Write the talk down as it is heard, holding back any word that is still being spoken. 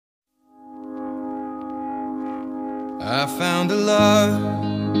I found a love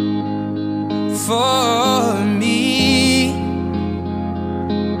for me.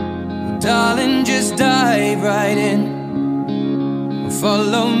 Darling, just dive right in,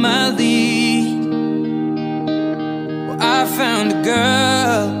 follow my lead. Well, I found a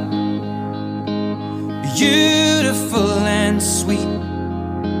girl, beautiful and sweet.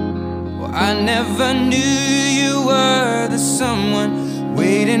 Well, I never knew you were the someone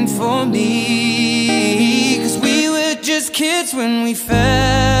waiting for me. 'Cause we were just kids when we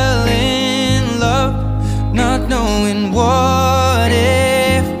fell in love, not knowing what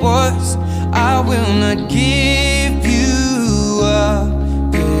it was. I will not give you up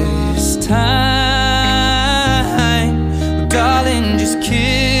this time. Oh, darling, just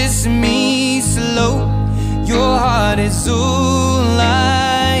kiss me slow. Your heart is all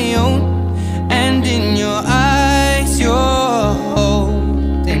I own, and in your eyes you're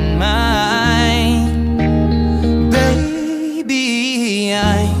holding mine. Baby,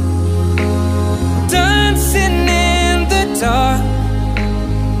 I'm dancing in the dark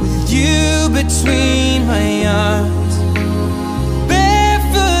with you between my arms,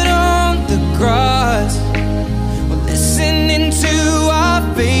 barefoot on the grass. We're listening to our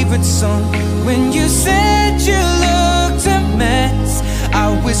favorite song. When you said you looked a mess, I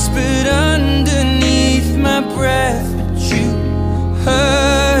whispered underneath my breath, but you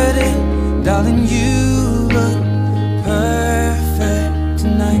heard it. Darling, you look perfect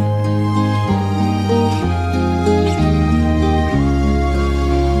tonight.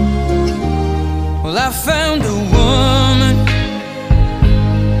 Well, I found a woman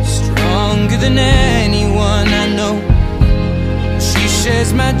stronger than anyone I know. She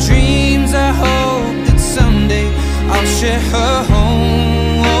shares my dreams. I hope that someday I'll share her home.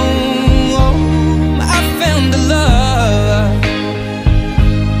 I found a love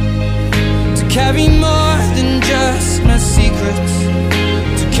to carry more than just my secrets,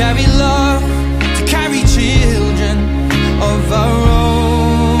 to carry love, to carry children of our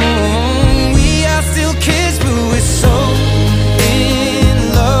own. We are still kids, but we're so in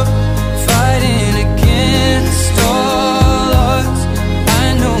love, fighting against all odds. I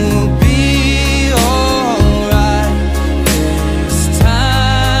know we'll be alright this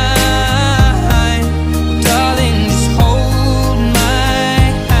time. Darling, just hold my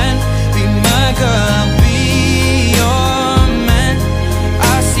hand, be my girl, I'll be your man.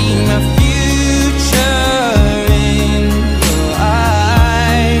 I see my future in your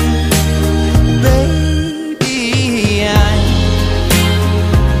eyes. Baby, I'm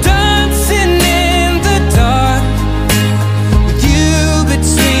dancing in the dark with you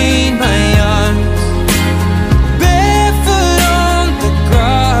between my arms, barefoot on the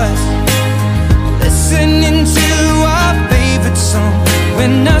grass, listening to our favorite song.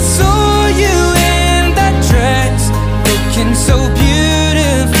 When I saw you in that dress, looking so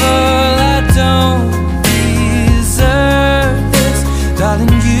beautiful, I don't deserve this.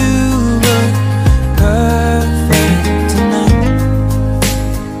 Darling, you look perfect tonight.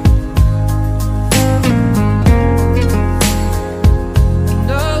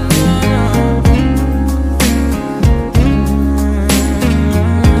 No, no, no.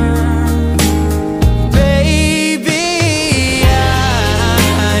 Baby,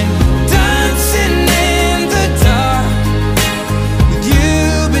 I'm dancing in the dark with you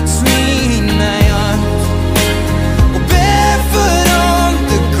between my arms, or barefoot on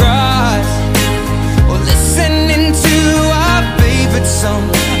the grass, or listening to our favorite song.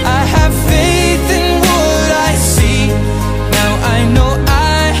 I have faith in what I see. Now I know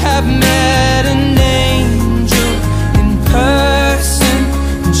I have met an angel in person,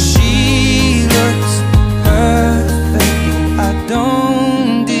 and she looks perfect. I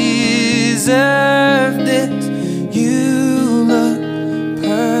don't deserve